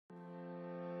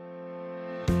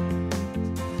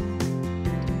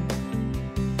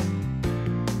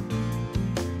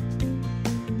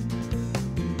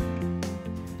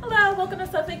welcome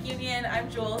to South Lake Union.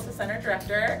 I'm Jules, the Center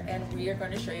Director, and we are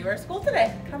going to show you our school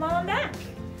today. Come on back.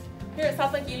 Here at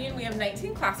South Lake Union, we have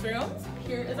 19 classrooms.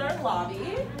 Here is our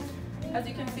lobby. As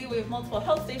you can see, we have multiple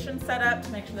health stations set up to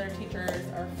make sure that our teachers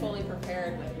are fully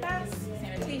prepared with masks,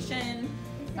 sanitation,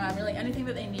 really anything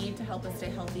that they need to help us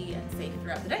stay healthy and safe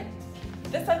throughout the day.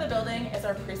 This side of the building is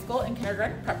our preschool and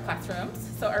kindergarten prep classrooms.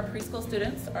 So our preschool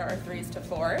students are our 3s to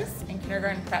 4s, and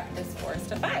kindergarten prep is 4s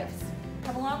to 5s.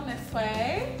 Come along this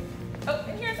way. Oh,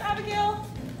 and here's Abigail,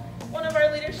 one of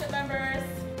our leadership members.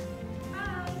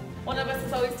 Hi. One of us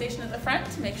is always stationed at the front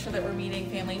to make sure that we're meeting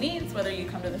family needs, whether you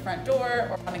come to the front door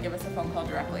or want to give us a phone call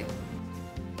directly.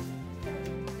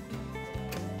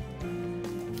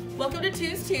 Welcome to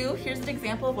 2's 2. Here's an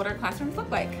example of what our classrooms look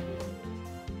like.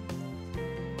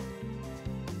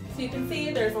 So you can see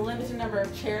there's a limited number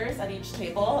of chairs at each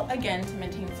table, again to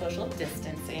maintain social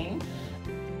distancing.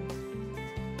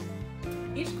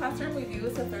 Each classroom we view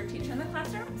as a third teacher in the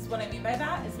classroom. So what I mean by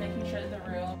that is making sure that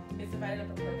the room is divided up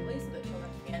appropriately so that children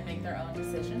can make their own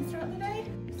decisions throughout the day.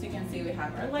 So you can see we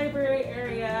have our library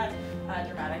area,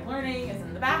 dramatic learning is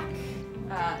in the back,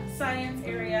 science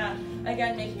area.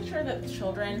 Again, making sure that the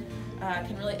children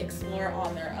can really explore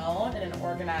on their own in an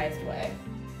organized way.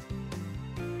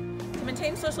 To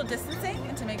maintain social distancing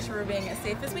and to make sure we're being as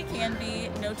safe as we can be,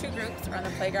 no two groups are on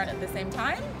the playground at the same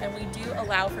time, and we do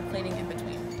allow for cleaning in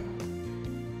between.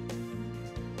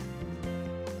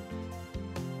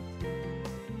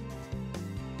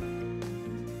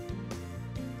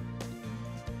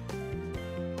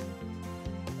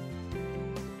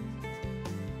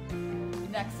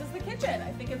 Next is the kitchen.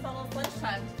 I think it's almost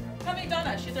lunchtime. Come meet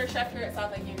Donna. She's our chef here at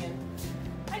South Lake Union.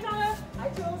 Hi, Donna. Hi,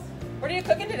 Jules. What are you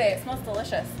cooking today? It smells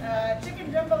delicious.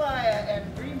 Chicken jambalaya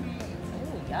and green beans.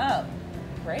 Ooh, yum.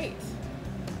 Great.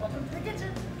 Welcome to the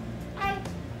kitchen. Hi.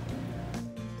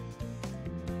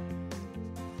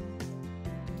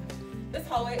 This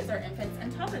hallway is our infants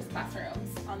and toddlers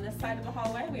classrooms. On this side of the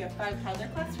hallway, we have 5 toddler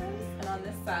classrooms, and on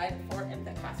this side, 4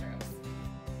 infant classrooms.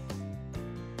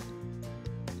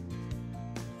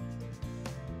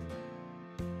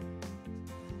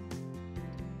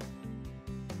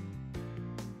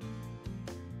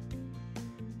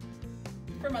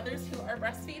 For mothers who are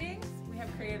breastfeeding, we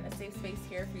have created a safe space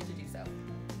here for you to do so.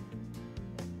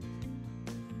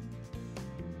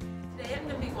 Today I'm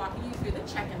going to be walking you through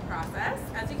the check-in process.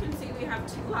 As you can see, we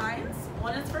have 2 lines.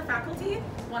 One is for faculty,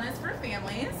 one is for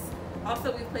families.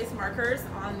 Also, we've placed markers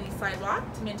on the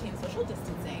sidewalk to maintain social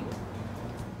distancing.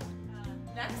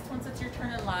 Next, once it's your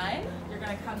turn in line, you're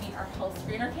going to come meet our health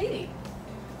screener, Katie.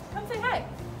 Come say hi.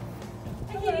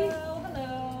 Hi, Katie. Hello,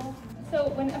 hello. So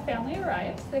when a family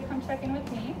arrives, they come check in with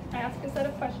me. I ask a set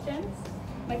of questions.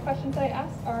 My questions I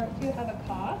ask are, do you have a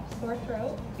cough, sore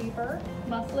throat, fever,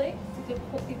 muscle aches,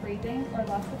 difficulty breathing, or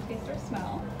loss of taste or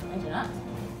smell? I do not.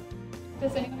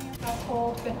 Does anyone in your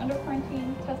household been under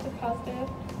quarantine, tested positive,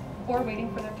 or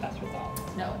waiting for their test results?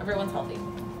 No, everyone's healthy.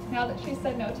 Now that she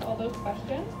said no to all those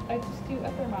questions, I just do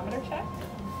a thermometer check.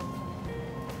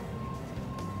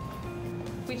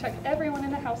 We check everyone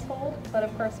in the household, but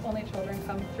of course only children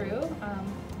come through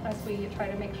as we try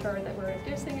to make sure that we're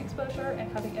reducing exposure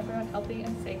and having everyone healthy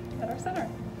and safe at our center.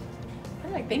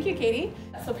 Perfect. Thank you, Katie.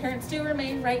 So parents do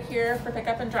remain right here for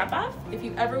pickup and drop off. If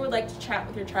you ever would like to chat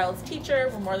with your child's teacher,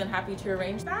 we're more than happy to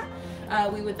arrange that.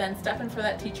 We would then step in for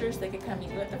that teacher so they could come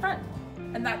meet you at the front.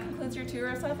 And that concludes your tour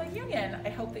of South Lake Union. I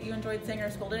hope that you enjoyed seeing our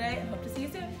school today and hope to see you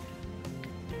soon.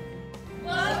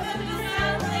 Welcome to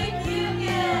South Lake Union!